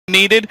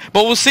needed,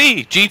 but we'll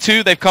see.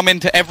 G2, they've come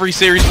into every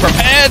series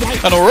prepared,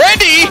 and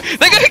already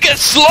they're going to get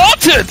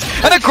slaughtered.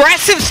 An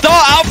aggressive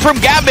start out from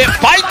Gambit,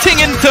 fighting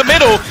into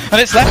middle,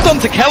 and it's left on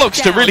to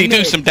keloqz to really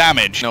do some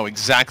damage. Know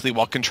exactly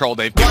what control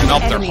they've given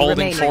up. They're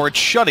holding forward,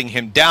 shutting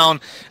him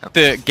down.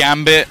 The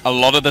Gambit, a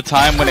lot of the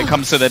time when it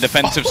comes to their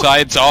defensive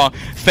sides, are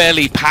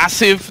fairly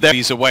passive.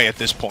 He's away at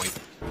this point.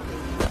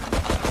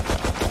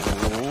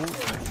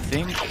 I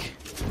think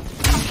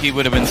he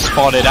would have been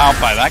spotted out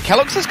by that.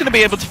 keloqz is going to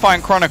be able to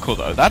find Chronicle,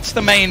 though. That's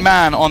the main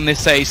man on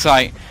this A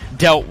site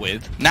dealt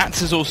with.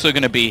 Nats is also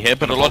going to be here,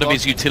 but a lot of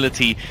his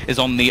utility is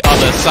on the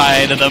other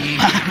side of the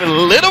map. A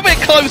little bit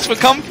close for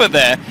comfort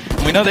there.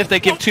 And we know that if they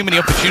give too many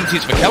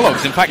opportunities for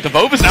keloqz, in fact,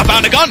 AvovA's now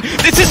found a gun.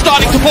 This is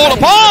starting to fall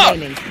apart.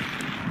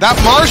 That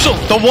Marshall,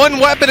 the one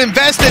weapon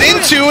invested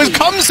into,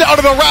 comes out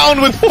of the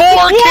round with 4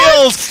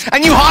 kills.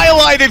 And you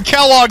highlighted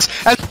keloqz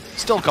as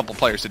still a couple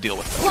players to deal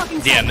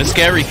with. Yeah, and the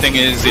scary thing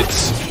is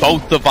it's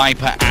both the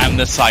Viper and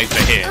the Cypher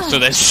here. So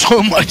there's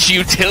so much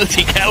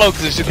utility.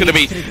 keloqz is just going to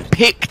be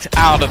picked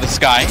out of the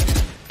sky.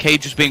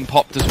 Cage is being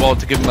popped as well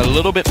to give him a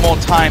little bit more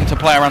time to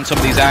play around some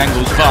of these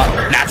angles,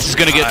 but Nats is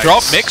going to get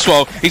dropped.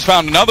 Mixwell, he's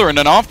found another, and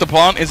an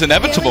afterplant is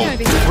inevitable.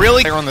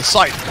 Really? They're on the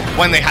site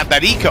when they had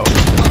that eco.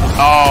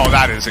 Oh,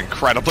 that is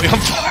incredibly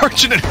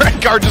unfortunate.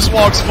 Redgar just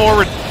walks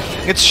forward,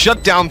 gets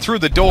shut down through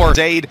the door.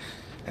 Zade.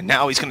 And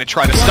now he's going to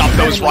try to stop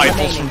those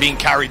rifles from being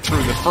carried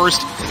through. The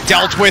first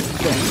dealt with.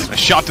 A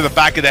shot to the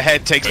back of the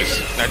head takes it.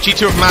 Now,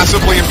 G2 have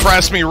massively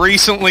impressed me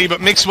recently,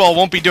 but Mixwell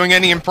won't be doing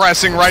any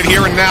impressing right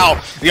here and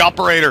now. The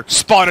operator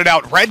spotted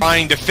out Red,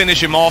 trying to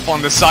finish him off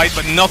on the site,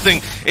 but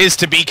nothing is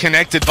to be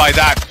connected by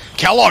that.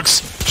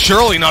 keloqz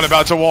surely not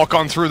about to walk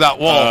on through that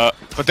wall.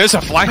 But there's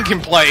a flank in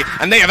play,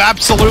 and they have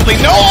absolutely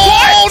no...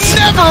 Oh,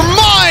 never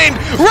mind!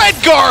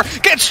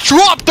 Redgar gets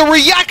dropped. The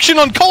reaction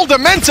on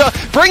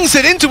koldamenta brings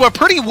it into a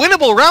pretty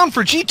winnable round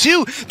for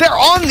G2. They're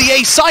on the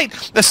A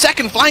site. The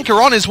second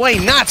flanker on his way.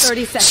 Nats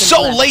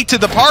so late to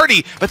the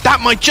party, but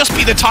that might just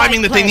be the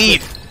timing that they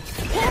need.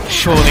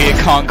 Surely it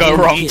can't go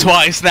wrong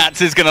twice.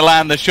 Nats is going to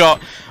land the shot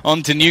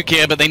onto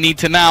nukkye, but they need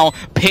to now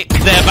pick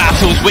their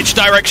battles. Which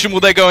direction will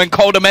they go in?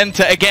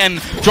 koldamenta again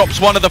drops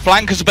one of the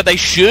flankers, but they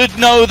should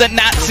know that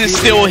Nats is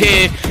still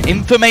here.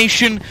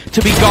 Information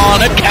to be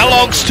garnered.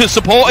 keloqz to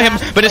support him,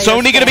 but it's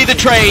only going to be the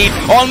trade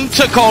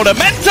onto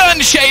koldamenta,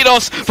 and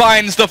Sheydos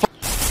finds the...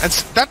 And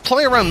that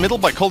play around middle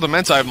by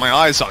koldamenta I have my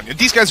eyes on.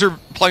 These guys are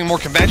playing more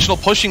conventional,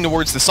 pushing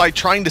towards the site,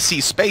 trying to see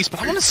space, but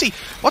I want to see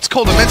what's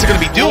koldamenta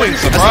going to be doing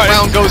as the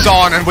round goes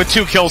on, and with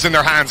 2 kills in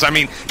their hands. I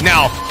mean,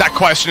 now that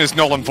question is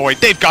null and void.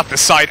 They've got the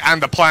site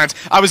and the plant.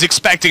 I was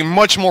expecting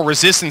much more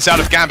resistance out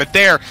of Gambit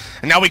there,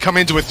 and now we come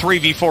into a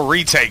 3v4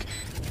 retake.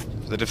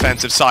 The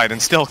defensive side,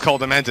 and still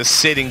koldamenta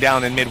sitting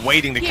down in mid,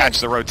 waiting to catch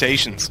the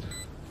rotations.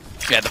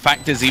 Yeah, the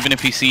fact is, even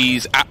if he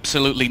sees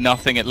absolutely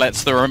nothing, it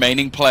lets the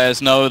remaining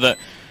players know that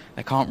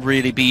there can't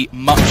really be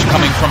much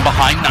coming from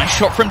behind. Nice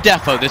shot from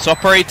Defo. This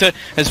operator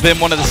has been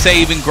one of the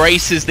saving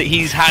graces that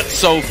he's had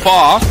so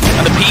far.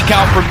 And the peek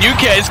out from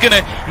nukkye is going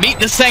to meet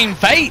the same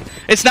fate.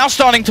 It's now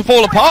starting to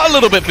fall apart a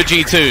little bit for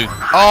G2.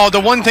 Oh, the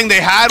one thing they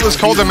had was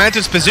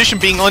koldamenta's position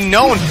being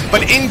unknown.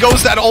 But in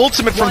goes that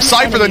ultimate from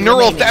Cypher, the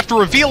neural theft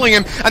revealing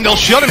him. And they'll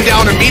shut him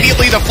down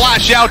immediately. The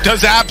flash out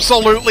does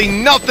absolutely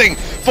nothing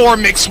for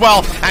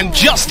Mixwell. And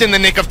just in the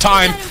nick of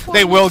time,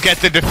 they will get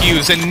the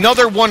defuse.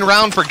 Another 1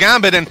 round for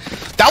Gambit. And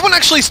that one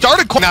actually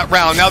started that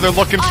round. Now they're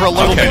looking for a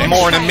little bit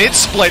more in a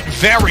mid-split,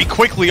 very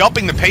quickly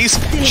upping the pace.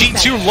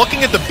 G2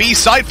 looking at the B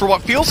side for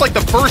what feels like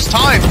the first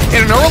time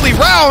in an early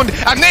round,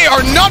 and they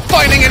are not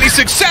finding any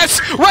success.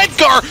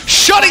 Redgar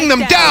shutting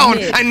them down,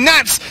 and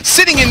Nats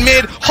sitting in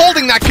mid,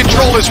 holding that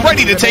control, is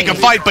ready to take a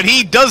fight, but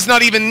he does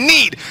not even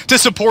need to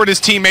support his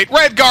teammate.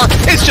 Redgar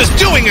is just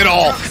doing it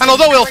all, and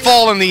although he'll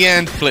fall in the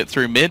end. Split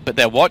through mid, but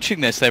they're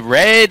watching this. They're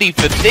ready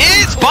for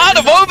this. But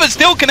AvovA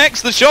still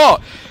connects the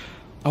shot.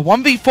 A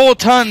 1v4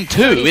 turn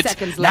 2.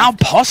 It's now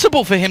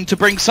possible for him to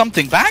bring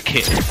something back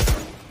here.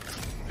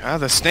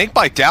 The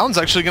snakebite down's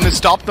actually going to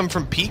stop them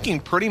from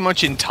peeking pretty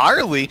much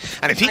entirely.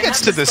 And if he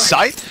gets to the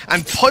site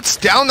and puts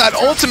down that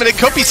ultimate, it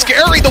could be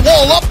scary. The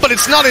wall up, but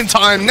it's not in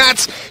time.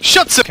 Nats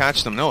shuts it.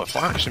 Catch them. No, a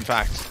flash, in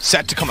fact.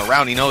 Set to come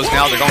around. He knows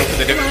now they're going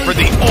for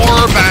the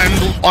orb.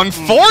 And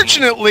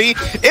unfortunately,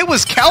 it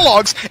was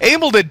keloqz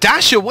able to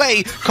dash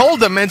away.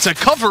 koldamenta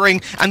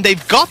covering, and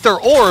they've got their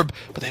orb,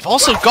 but they've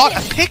also got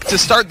a pick to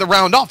start the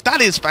round off.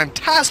 That is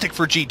fantastic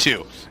for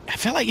G2. I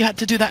feel like you had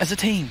to do that as a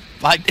team.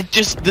 Like, it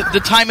just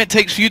the time it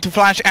takes for you to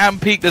flash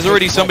and peek, there's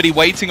already somebody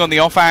waiting on the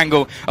off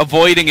angle,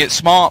 avoiding it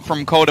smart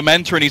from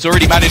koldamenta, and he's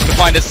already managed to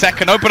find a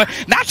second opener.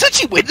 Nats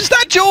actually wins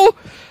that duel.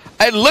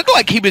 It looked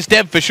like he was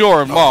dead for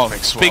sure. And well,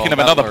 speaking of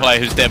another player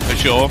who's dead for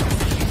sure.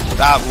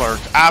 That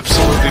lurk,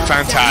 absolutely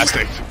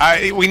fantastic.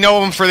 We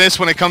know him for this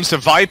when it comes to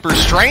Viper.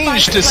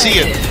 Strange to see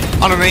it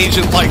on an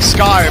agent like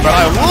Sky, but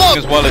I love...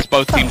 As well as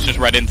both teams just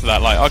read into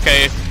that, like,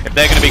 okay, if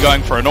they're going to be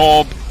going for an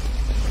orb,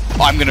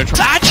 I'm going to try.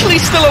 He's actually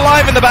still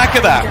alive in the back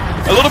of that.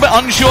 A little bit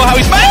unsure how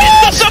he's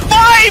managed to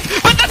survive,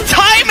 but the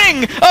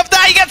timing of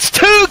that, he gets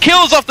 2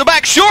 kills off the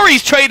back. Sure,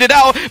 he's traded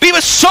out, but he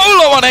was so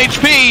low on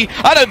HP,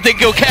 I don't think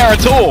he'll care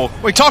at all.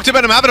 We talked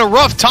about him having a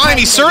rough time.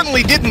 He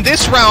certainly didn't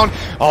this round.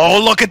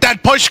 Oh, look at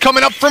that push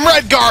coming up from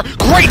Redgar.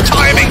 Great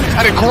timing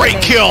and a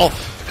great kill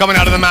coming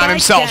out of the man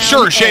himself.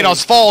 Sure,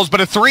 Sheydos falls, but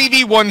a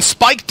 3v1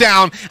 spike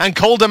down, and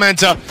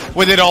koldamenta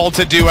with it all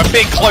to do. A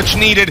big clutch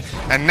needed,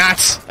 and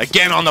Nats,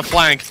 again on the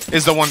flank,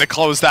 is the one to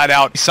close that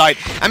out. Site,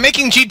 and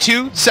making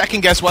G2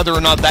 second guess whether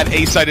or not that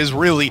A site is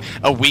really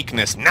a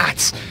weakness.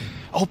 Nats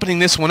opening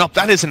this one up.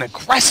 That is an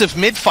aggressive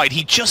mid-fight.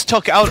 He just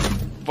took out,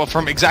 well,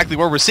 from exactly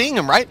where we're seeing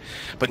him, right?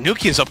 But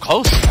nukkye is up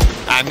close,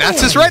 and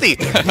Nats is ready.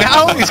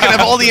 Now he's going to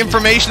have all the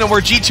information on where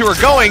G2 are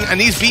going,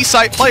 and these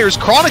B-site players,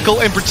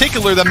 Chronicle in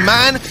particular, the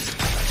man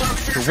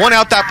who won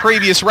out that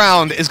previous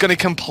round, is going to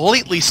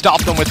completely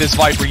stop them with this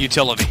Viper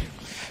utility.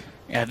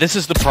 Yeah, this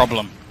is the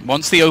problem.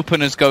 Once the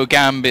openers go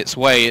Gambit's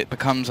way, it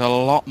becomes a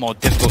lot more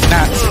difficult.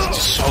 Nats is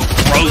just so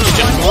gross,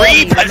 just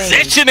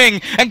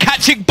repositioning and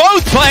catching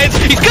both players.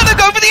 He's going to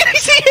go for the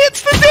ace, he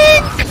hits the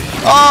dink!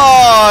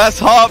 Oh, that's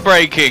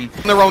heartbreaking.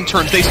 On their own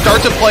terms, they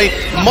start to play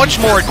much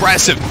more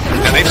aggressive,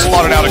 and they've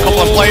slotted out a couple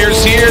of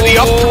players here. The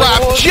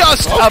updraft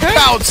just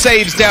about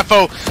saves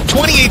Defo.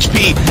 20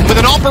 HP. With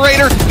an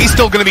operator, he's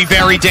still going to be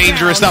very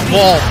dangerous. That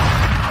ball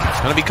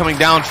going to be coming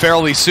down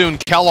fairly soon.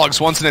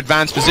 keloqz wants an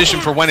advanced position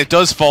for when it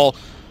does fall.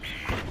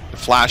 The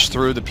flash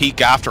through, the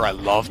peek after. I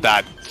love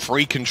that.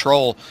 Free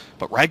control,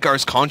 but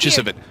Redgar's conscious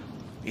of it.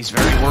 He's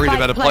very worried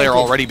about a player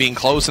already being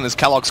close, and as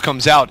keloqz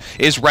comes out,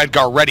 is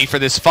Redgar ready for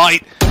this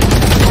fight?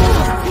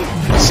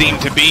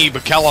 Seemed to be,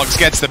 but keloqz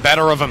gets the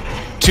better of him.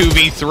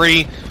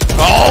 2v3.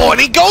 Oh, and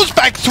he goes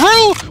back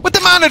through with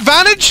the man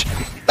advantage.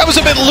 That was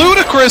a bit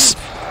ludicrous.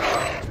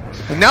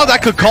 And now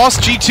that could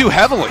cost G2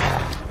 heavily.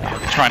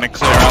 Trying to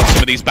clear out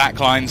some of these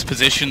backlines,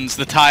 positions.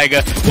 The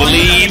Tiger will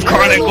leave.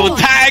 Chronicle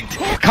tagged.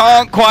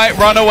 Can't quite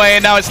run away,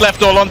 and now it's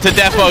left all onto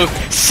Defo.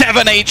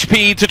 7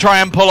 HP to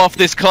try and pull off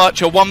this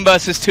clutch. A 1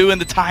 versus 2, and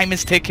the time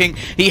is ticking.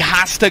 He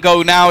has to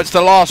go now. It's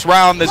the last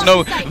round. There's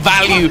no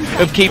value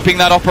of keeping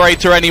that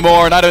operator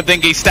anymore, and I don't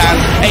think he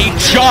stands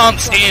a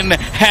chance in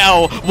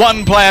hell.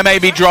 1 player may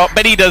be dropped,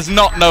 but he does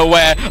not know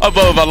where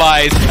AvovA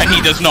lies, and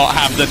he does not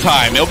have the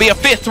time. It'll be a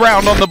 5th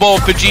round on the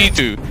board for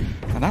G2.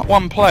 And that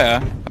 1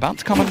 player about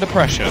to come under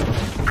pressure.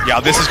 Yeah,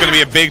 this is going to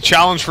be a big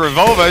challenge for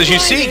AvovA, as you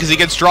see, because he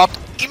gets dropped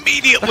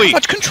immediately. How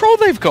much control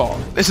they've got.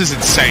 This is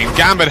insane.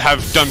 Gambit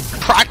have done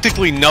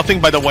practically nothing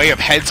by the way of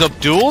heads-up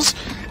duels,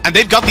 and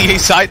they've got the A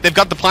site, they've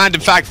got the plant.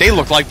 In fact, they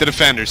look like the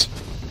defenders.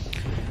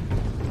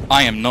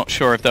 I am not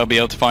sure if they'll be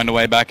able to find a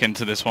way back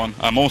into this one.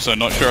 I'm also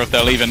not sure if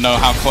they'll even know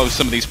how close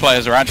some of these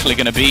players are actually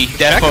going to be.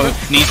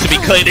 Defo needs to be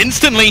cleared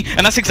instantly,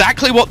 and that's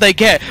exactly what they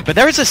get. But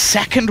there is a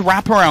second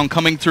wraparound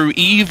coming through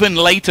even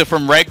later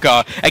from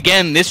Redgar.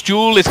 Again, this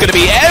duel is going to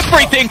be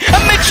everything,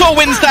 and Mitch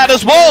wins that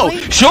as well.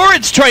 Sure,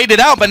 it's traded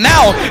out, but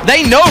now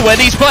they know where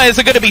these players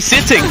are going to be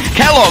sitting.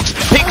 keloqz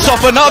picks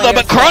off another,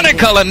 but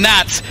Chronicle and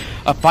Nats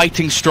are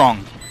fighting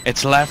strong.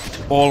 It's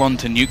left all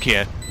onto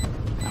nukkye.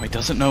 He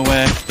doesn't know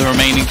where the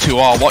remaining 2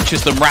 are.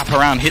 Watches them wrap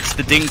around, hits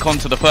the dink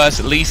onto the first,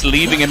 at least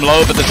leaving him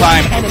low, but the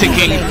time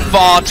ticking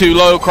far too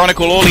low.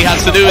 Chronicle, all he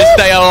has to do is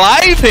stay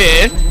alive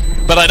here,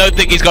 but I don't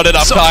think he's got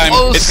enough time.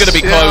 Close. It's going to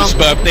be close,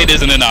 but it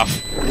isn't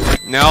enough.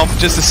 No,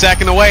 just a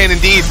second away, and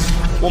indeed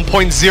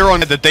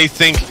 1.0 that they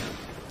think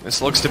this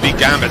looks to be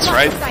Gambit's,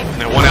 right? And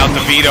they won out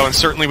the veto, and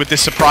certainly with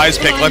this surprise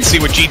pick, let's see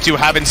what G2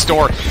 have in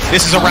store.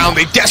 This is a round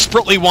they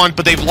desperately want,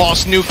 but they've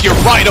lost nukkye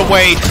right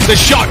away. The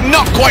shot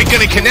not quite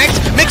going to connect.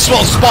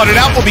 Mixwell spotted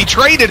out, will be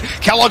traded.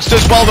 keloqz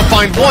does well to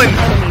find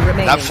 1.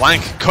 That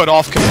flank cut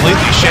off completely.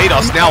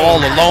 Sheydos now all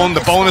alone.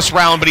 The bonus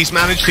round, but he's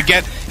managed to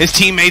get his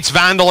teammates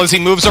Vandal as he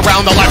moves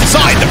around the left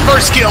side. The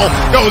first kill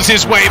goes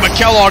his way, but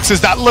keloqz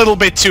is that little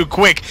bit too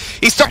quick.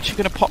 He's actually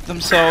going to pop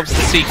themselves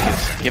the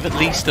Seekers. Give at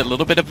least a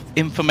little bit of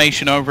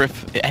information over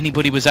if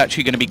anybody was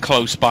actually going to be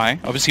close by.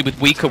 Obviously, with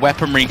weaker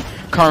weaponry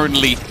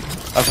currently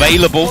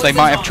available, they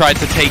might have tried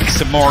to take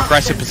some more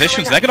aggressive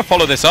positions. They're going to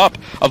follow this up.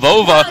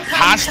 AvovA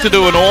has to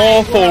do an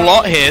awful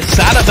lot here.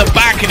 Sat at the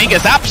back, and he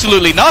gets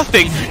absolutely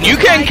nothing.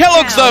 nukkye and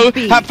keloqz,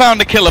 though, have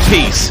found a killer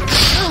piece.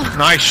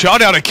 Nice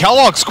shot out of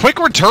keloqz. Quick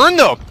return,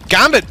 though.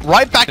 Gambit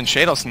right back, and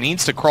Sheydos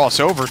needs to cross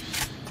over.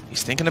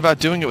 He's thinking about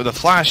doing it with a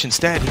flash.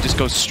 Instead, he just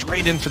goes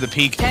straight in for the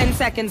peek. 10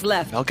 seconds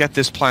left. They'll get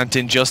this plant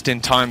in just in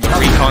time. The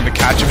recon to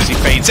catch him as he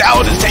fades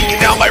out is taken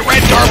down by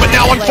Redgar, but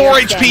now on 4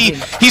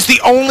 HP. He's the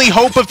only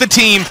hope of the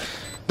team.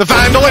 The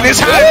Vandal in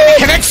his hand.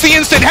 He connects the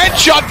instant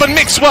headshot, but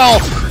Mixwell,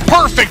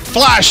 perfect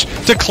flash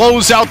to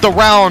close out the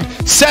round.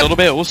 A little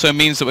bit also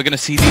means that we're going to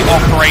see the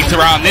operator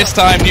around this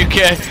time.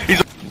 nukkye,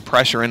 he's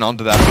pressure in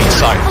onto that B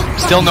side.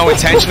 Still no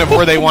intention of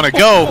where they want to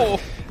go,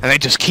 and they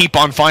just keep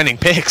on finding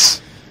picks.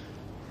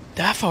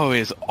 Defo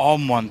is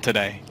on one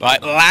today.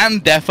 Like,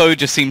 land Defo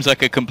just seems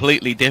like a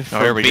completely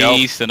different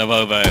beast than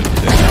AvovA.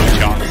 There's no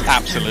chance.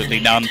 Absolutely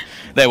none.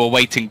 They were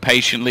waiting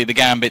patiently. The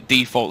Gambit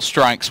default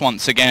strikes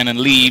once again and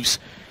leaves.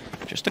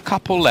 Just a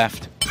couple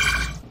left.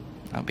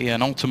 That'll be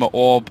an ultimate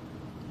orb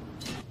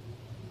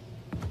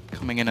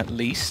coming in at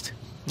least.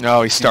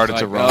 No, he started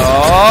to run.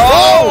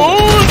 Oh,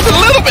 it's a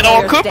little bit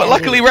awkward, but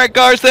luckily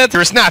Redgar's there.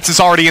 Nats is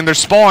already in their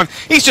spawn.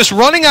 He's just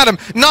running at him,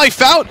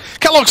 knife out.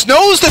 keloqz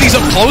knows that he's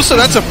up close, so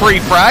that's a free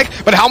frag.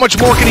 But how much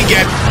more can he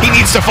get? He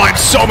needs to find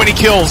so many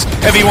kills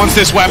if he wants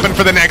this weapon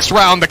for the next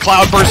round. The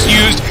cloudburst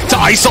used to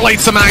isolate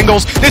some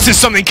angles. This is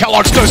something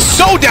keloqz does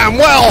so damn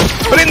well.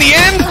 But in the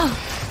end,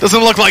 doesn't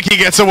look like he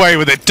gets away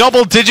with it.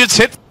 Double digits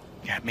hit.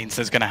 Yeah, it means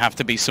there's going to have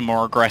to be some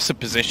more aggressive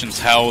positions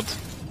held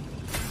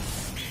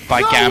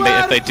by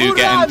Gambit if they do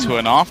get into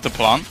an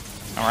afterplant.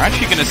 And we're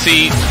actually going to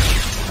see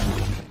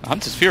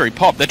Hunter's Fury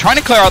pop. They're trying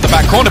to clear out the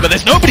back corner, but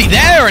there's nobody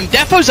there, and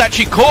Defo's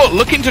actually caught,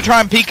 looking to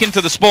try and peek into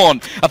the spawn.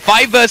 A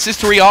 5 versus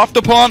 3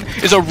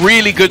 afterplant is a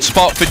really good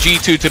spot for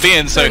G2 to be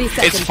in, so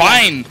it's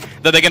fine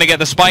that they're going to get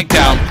the spike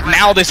down.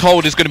 Now this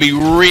hold is going to be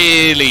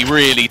really,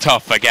 really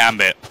tough for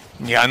Gambit.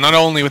 Yeah, not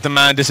only with the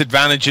man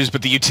disadvantages,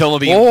 but the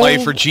utility in play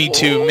for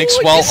G2.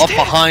 Mixwell up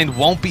behind,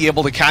 won't be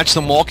able to catch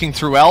them walking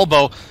through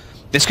elbow.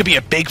 This could be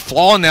a big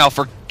flaw now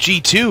for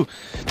G2.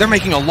 They're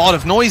making a lot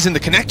of noise in the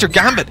connector.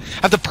 Gambit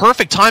have the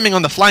perfect timing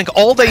on the flank.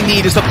 All they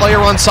need is the player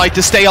on site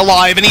to stay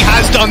alive, and he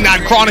has done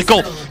that.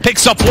 Chronicle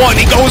picks up one.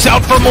 He goes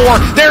out for more.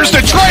 There's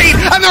the trade,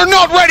 and they're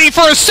not ready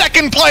for a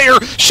second player.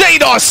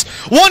 Sheydos,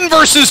 1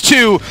 versus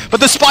 2, but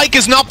the spike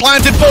is not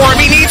planted for him.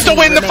 He needs to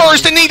win the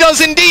first, and he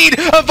does indeed.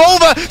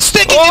 AvovA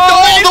sticking it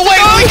all the way.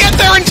 We get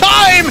there in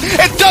time.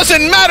 It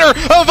doesn't matter.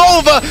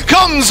 AvovA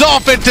comes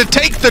off it to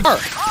take the...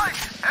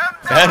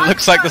 It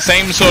looks like the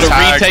same sort of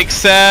retake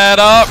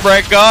setup.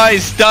 Redgar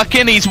is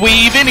ducking, he's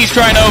weaving, he's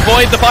trying to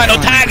avoid the final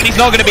tag, and he's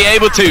not going to be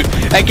able to.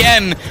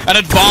 Again, an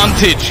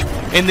advantage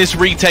in this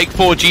retake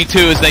for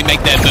G2 as they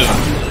make their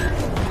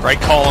move. Right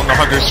call on the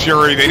Hunter's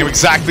Fury. They knew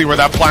exactly where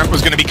that plant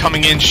was going to be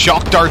coming in.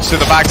 Shock darts to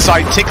the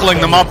backside,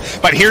 tickling them up.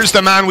 But here's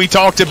the man we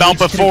talked about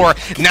before.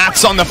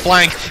 Nats on the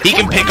flank. He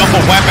can pick up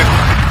a weapon.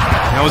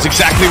 Knows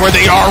exactly where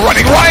they are,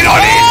 running right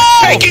on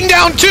in, taking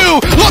down 2,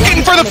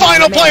 looking for the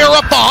final player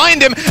up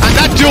behind him, and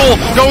that duel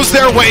goes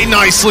their way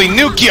nicely.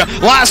 Nukkye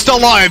last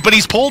alive, but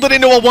he's pulled it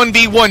into a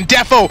 1v1.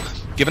 Defo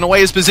giving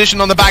away his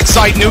position on the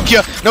backside.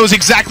 Nukkye knows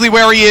exactly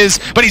where he is,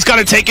 but he's got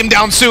to take him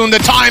down soon. The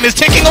time is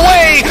ticking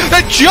away.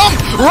 The jump,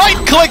 right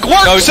click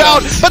works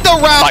out, but the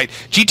round...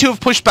 G2 have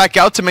pushed back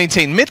out to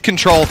maintain mid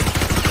control.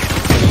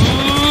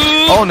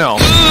 Oh no.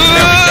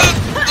 There we go.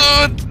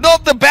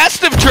 Not the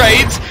best of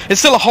trades. It's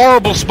still a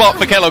horrible spot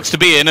for keloqz to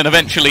be in, and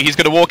eventually he's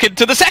going to walk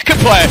into the second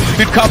player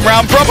who'd come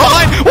round from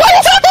behind.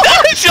 What?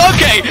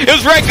 Okay, it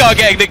was Redgar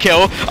getting the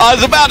kill. I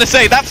was about to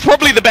say, that's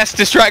probably the best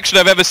distraction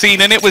I've ever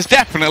seen, and it was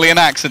definitely an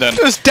accident.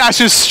 Just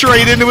dashes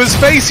straight into his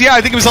face. Yeah,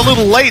 I think it was a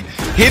little late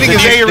hitting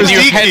his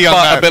ARSD on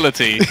that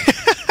ability.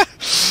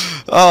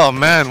 Oh,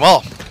 man.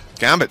 Well,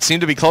 Gambit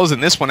seemed to be closing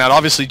this one out.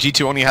 Obviously,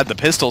 G2 only had the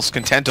pistols,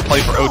 content to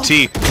play for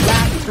OT.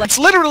 It's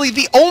literally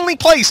the only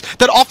place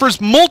that offers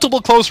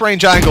multiple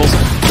close-range angles,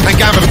 and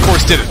Gambit, of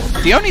course, did it.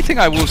 The only thing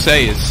I will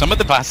say is some of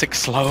the classic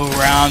slow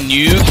round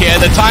nuke,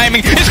 the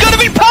timing is going to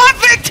be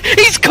perfect!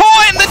 He's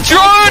caught in the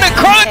drone, and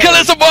Chronicle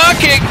isn't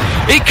working!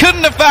 He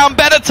couldn't have found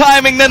better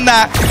timing than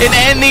that in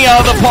any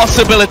other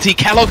possibility.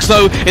 keloqz,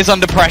 though, is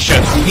under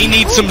pressure. He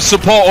needs some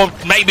support, or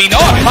maybe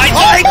not.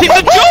 Isolating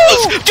the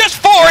jaws!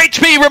 Just 4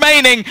 HP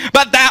remaining,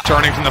 but that...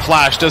 Turning from the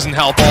flash doesn't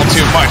help all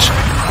too much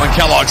when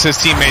keloqz has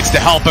teammates to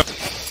help him.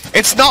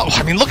 It's not,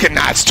 I mean, look at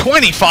Nats,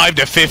 25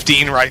 to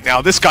 15 right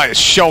now. This guy is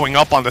showing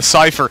up on the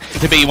Cypher.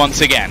 To be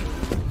once again.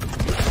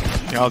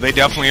 No, they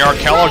definitely are.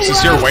 keloqz is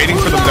here waiting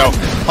for them, though.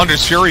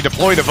 Hunter's Fury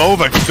deployed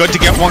AvovA. Good to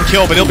get 1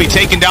 kill, but he'll be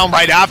taken down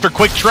right after.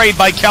 Quick trade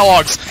by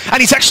keloqz.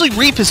 And he's actually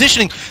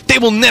repositioning. They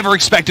will never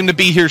expect him to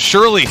be here,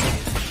 surely.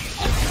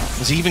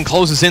 As he even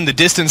closes in the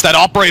distance, that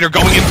operator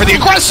going in for the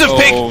aggressive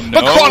pick. No.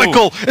 But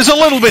Chronicle is a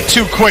little bit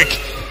too quick.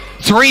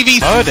 3v.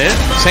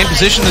 Same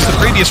position as the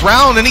previous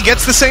round, and he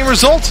gets the same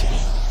result.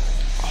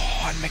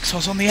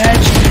 Mixwell's on the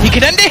edge. He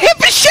can end it here,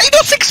 but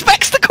Sheydos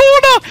expects the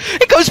corner.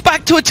 It goes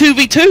back to a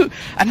 2v2.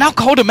 And now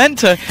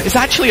koldamenta is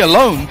actually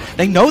alone.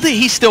 They know that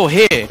he's still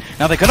here.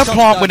 Now they're going to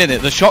plant within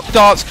it. The shock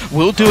darts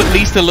will do at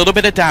least a little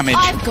bit of damage.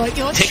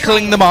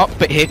 Tickling them up,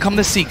 but here come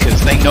the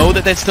Seekers. They know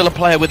that there's still a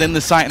player within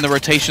the site and the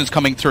rotation's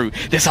coming through.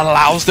 This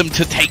allows them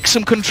to take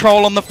some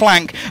control on the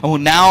flank, and we'll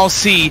now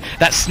see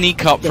that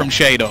sneak up from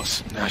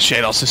Sheydos.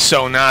 Sheydos is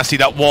so nasty.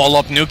 That wall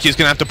up, Nukkye is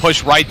going to have to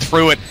push right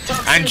through it.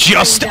 And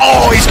just,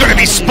 oh, he's going to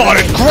be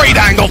spotted. Great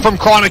angle from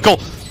Chronicle,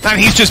 and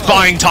he's just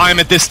buying time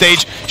at this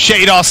stage.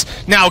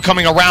 Sheydos now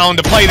coming around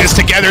to play this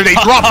together. They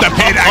drop the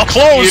pin and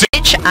close.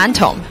 Mitch and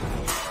Tom.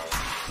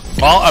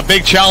 Well, a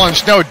big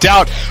challenge, no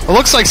doubt. It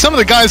looks like some of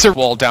the guys are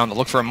walled down to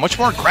look for a much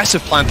more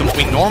aggressive plant than what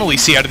we normally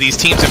see out of these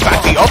teams. In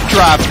fact, the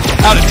updraft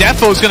out of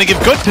Defo is going to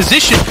give good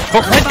position,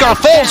 but Redgar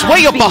falls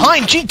way up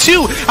behind.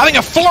 G2 having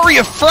a flurry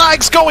of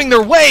frags going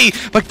their way,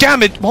 but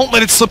Gambit won't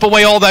let it slip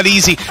away all that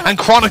easy, and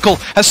Chronicle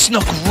has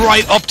snuck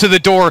right up to the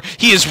door.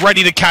 He is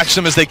ready to catch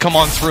them as they come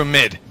on through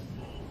mid.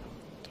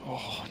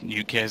 Oh,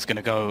 nukkye is going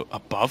to go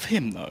above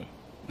him, though.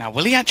 Now,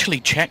 will he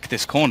actually check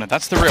this corner?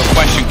 That's the real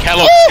question.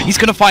 keloqz, he's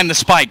going to find the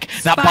spike.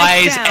 That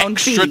buys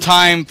extra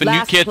time for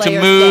nukkye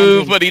to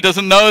move, but he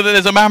doesn't know that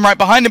there's a man right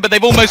behind him, but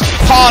they've almost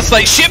passed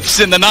like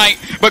ships in the night,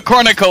 but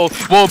Chronicle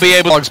will be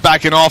able Bugs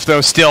backing off, though,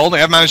 still. They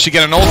have managed to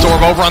get an ult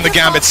orb over on the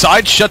Gambit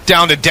side. Shut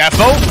down to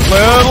Defo.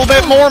 A little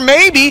bit more,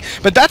 maybe,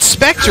 but that's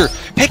Spectre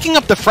picking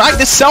up the frag.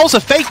 This sells a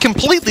fake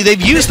completely.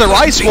 They've used their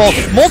ice wall.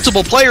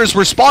 Multiple players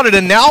were spotted,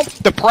 and now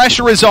the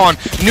pressure is on.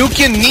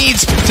 Nukkye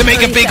needs to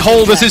make a big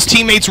hold as his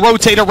teammates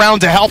rotate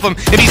around to help him.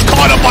 If he's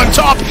caught up on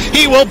top,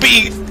 he will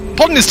be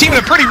putting his team in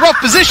a pretty rough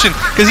position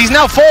because he's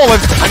now fallen,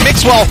 and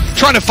mixwell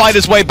trying to fight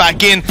his way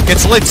back in.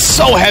 It's lit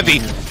so heavy,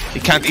 he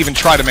can't even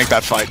try to make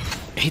that fight.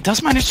 He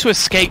does manage to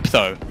escape,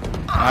 though.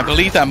 I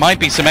believe there might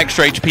be some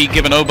extra HP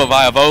given over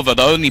via AvovA.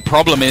 The only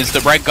problem is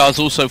that Redgar's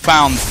also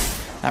found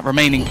that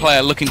remaining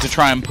player looking to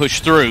try and push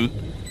through.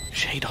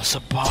 Sheydos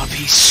above,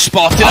 he's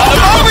spotted.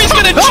 He's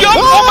going to jump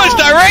almost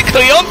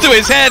directly onto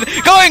his head,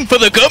 going for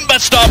the Gumba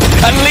stop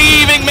and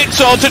leaving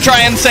mixwell to try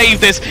and save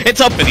this.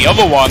 It's up for the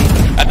other one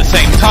at the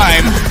same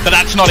time, but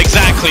that's not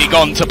exactly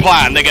gone to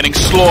plan. They're getting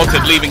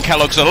slaughtered, leaving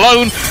keloqz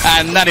alone,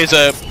 and that is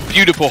a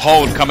beautiful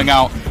hold coming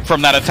out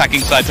from that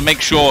attacking side to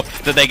make sure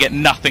that they get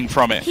nothing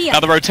from it.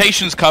 Now the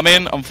rotations come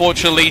in,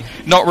 unfortunately,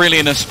 not really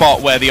in a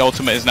spot where the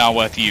ultimate is now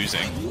worth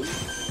using.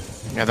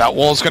 Yeah, that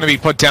wall's going to be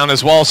put down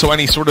as well, so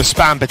any sort of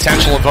spam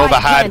potential AvovA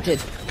had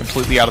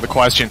completely out of the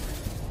question.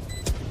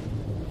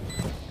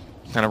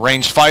 And a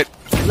ranged fight.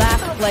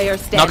 Last player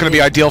standing. Not going to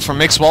be ideal for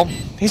mixwell.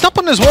 He's not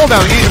putting his wall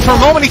down. For a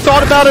moment he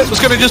thought about it, was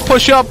going to just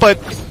push up, but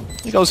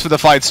he goes for the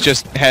fights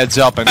just heads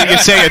up, and you can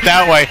say it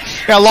that way.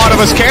 Yeah, a lot of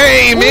us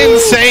came in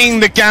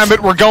saying that Gambit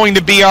were going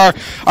to be our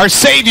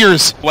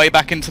saviors. Way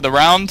back into the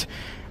round.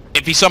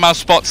 If he somehow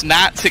spots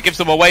Nats, it gives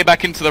them a way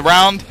back into the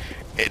round.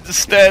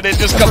 Instead, it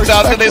just comes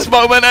out to this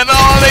moment, and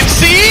they've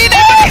seen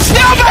it! He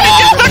still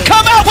manages to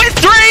come out with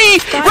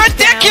 3!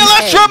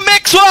 Ridiculous from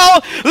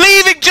mixwell,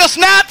 leaving just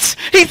Nats.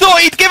 He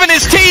thought he'd given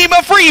his team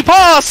a free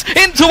pass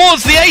in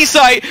towards the A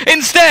site.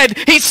 Instead,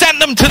 he sent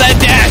them to their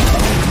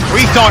death.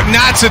 We thought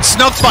Nats had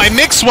snuffed by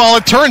mixwell.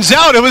 It turns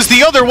out it was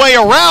the other way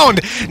around.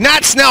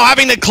 Nats now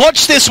having to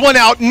clutch this one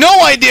out. No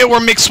idea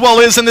where mixwell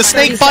is, and the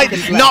snake bite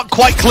not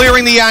quite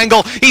clearing the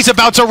angle. He's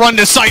about to run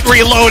to site,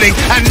 reloading,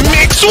 and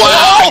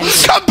mixwell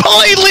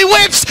completely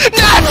whips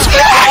Nats.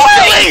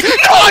 Really?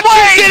 No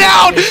way! Get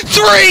out!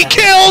 3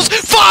 kills,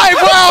 5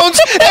 rounds.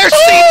 There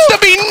seems to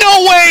be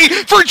no way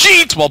for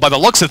G. Well, by the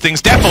looks of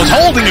things, Defo's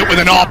holding it with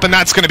an op, and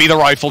that's going to be the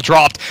rifle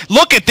dropped.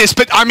 Look at this,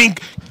 but I mean,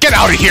 get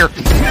out of here.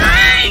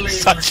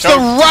 Such the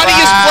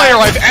rattiest player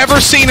I've ever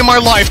seen in my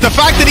life. The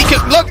fact that he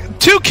can look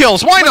 2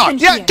 kills, why not?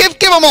 Yeah, give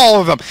him all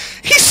of them.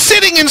 He's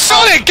sitting in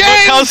Sonic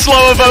game. Look how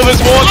slow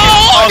AvovA's walking.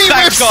 Oh,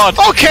 thank God.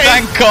 Okay,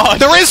 thank God.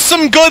 There is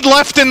some good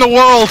left in the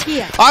world.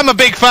 I'm a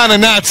big fan of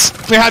Nats.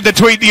 We had the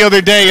tweet the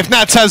other day. If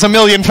Nats has 1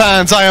 million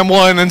fans, I am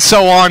one, and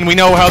so on. We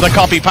know how the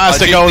copy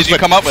pasta goes. Did you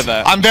come up with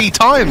that? I'm many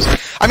times.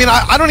 I mean,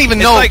 I don't even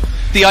know. It's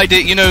like the idea,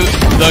 you know,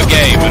 the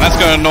game, and that's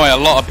going to annoy a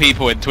lot of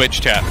people in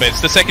Twitch chat. But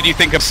it's the second you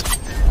think of.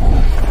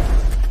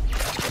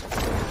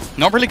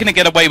 Not really going to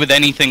get away with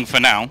anything for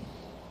now.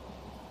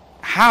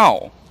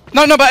 How?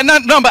 No, but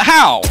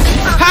how?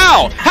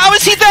 How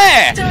is he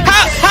there?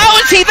 How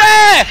is he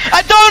there?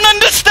 I don't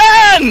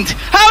understand.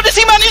 How does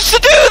he manage to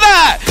do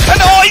that? And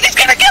he's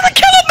going to get a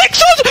kill on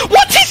mixwell.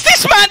 What is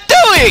this man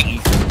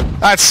doing?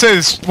 That's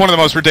one of the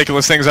most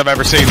ridiculous things I've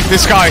ever seen.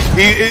 This guy,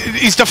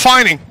 he's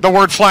defining the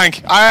word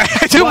flank.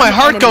 My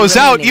heart goes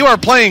out. You are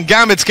playing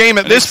Gambit's game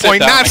at this point.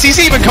 Nats, he's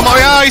even come on.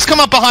 Yeah, he's come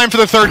up behind for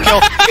the 3rd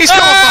kill. He's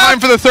come up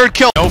behind for the 3rd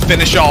kill. No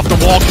finish off the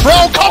wall.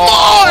 Bro, come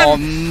on! Oh,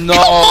 no.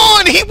 Come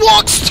on! He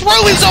walks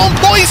through his own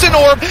poison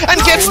orb and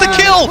gets the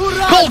kill.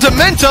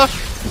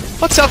 Koldamenta.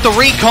 Let's have the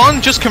recon,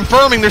 just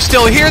confirming they're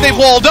still here. They've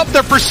walled up,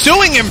 they're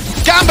pursuing him.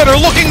 Gambit are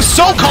looking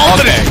so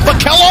confident. Okay.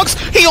 But keloqz,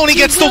 he only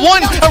gets the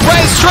 1. A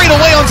res straight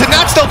away onto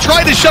Nats. They'll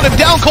try to shut him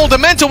down.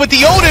 Koldamenta with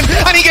the Odin,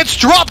 and he gets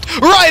dropped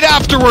right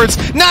afterwards.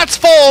 Nats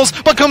falls,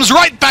 but comes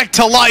right back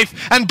to life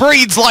and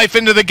breathes life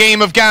into the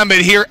game of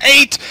Gambit here.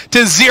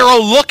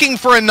 8-0, looking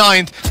for a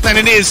 9th, and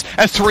it is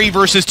a 3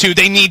 versus 2.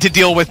 They need to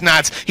deal with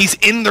Nats. He's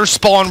in their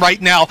spawn right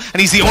now,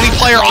 and he's the only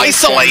player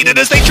isolated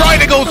as they try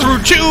to go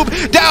through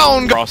tube,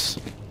 down. Cross.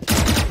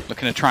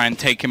 Looking to try and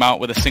take him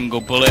out with a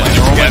single bullet, and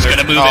they're always going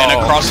to move in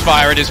a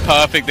crossfire. It is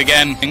perfect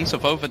again.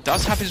 AvovA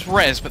does have his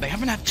res, but they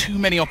haven't had too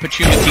many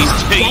opportunities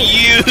to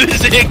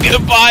use it.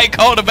 Goodbye,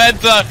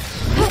 koldamenta.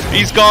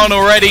 He's gone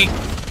already.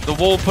 The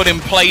wall put in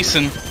place,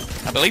 and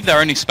I believe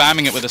they're only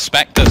spamming it with a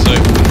Spectre, so I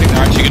think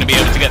they're actually going to be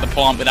able to get the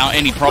plant without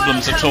any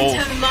problems at all.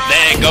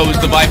 There goes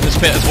the Viper's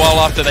Pit as well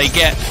after they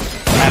get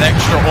that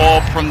extra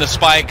orb from the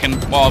spike, and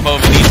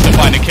AvovA needs to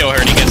find a kill here,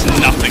 and he gets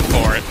nothing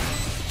for it.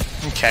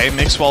 Okay,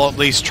 mixwell at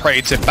least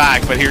trades it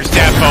back, but here's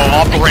Defo,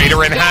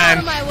 operator in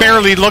hand.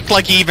 Barely looked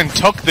like he even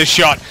took the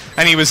shot,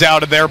 and he was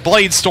out of there.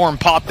 Blade Storm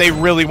pop, they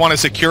really want to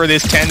secure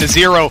this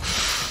 10-0.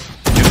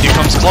 He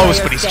comes close,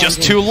 but he's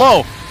just too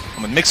low.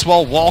 When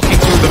mixwell walking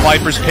through the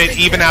Viper's pit,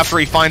 even after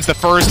he finds the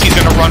first, he's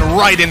going to run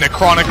right into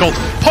Chronicle,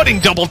 putting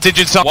double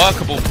digits up.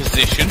 Workable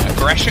position,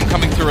 aggression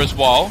coming through as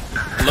well.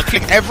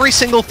 Looking every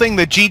single thing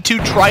that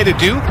G2 try to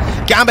do,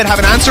 Gambit have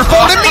an answer for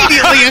it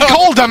immediately, and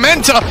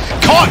koldamenta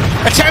caught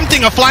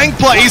attempting a flank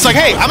play. He's like,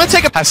 hey, I'm going to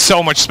take a... Has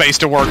so much space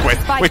to work with,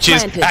 which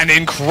is an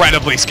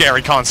incredibly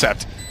scary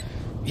concept.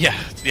 Yeah,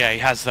 he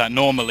has that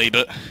normally,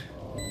 but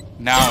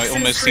now it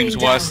almost seems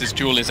worse. This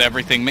duel is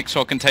everything.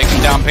 mixwell can take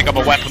him down, pick up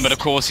a weapon, but of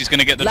course he's going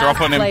to get the drop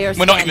on him.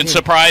 We're not even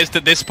surprised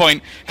at this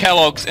point.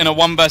 keloqz in a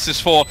 1 versus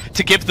 4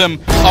 to give them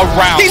a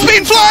round. He's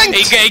been flanked!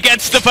 He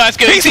gets the first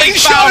kill. He's been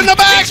shot in the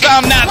back! He's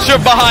found Nats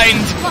from behind.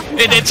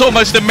 It's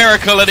almost a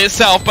miracle in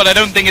itself, but I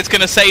don't think it's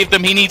going to save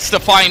them. He needs to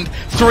find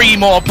 3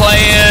 more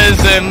players,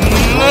 and...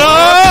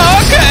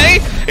 okay!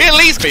 At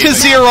least to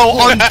 0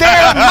 on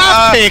their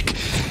map pick.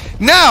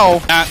 Now...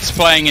 Nats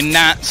playing in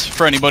Nats,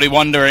 for anybody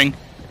wondering.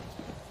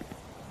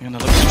 Gonna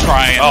look to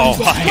try and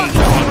find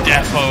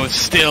Defo,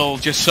 still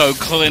just so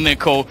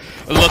clinical,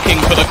 looking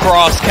for the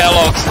cross.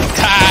 keloqz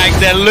tag,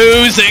 they're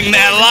losing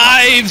their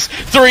lives.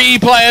 3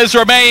 players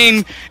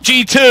remain.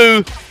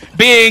 G2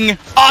 being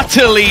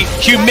utterly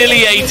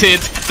humiliated.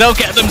 They'll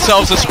get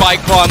themselves a spike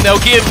plant. They'll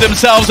give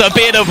themselves a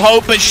bit of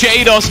hope, but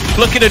Sheydos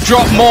looking to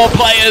drop more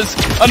players.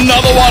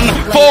 Another one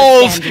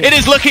falls. It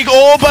is looking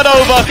all but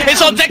over.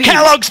 It's on to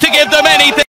keloqz to give them anything.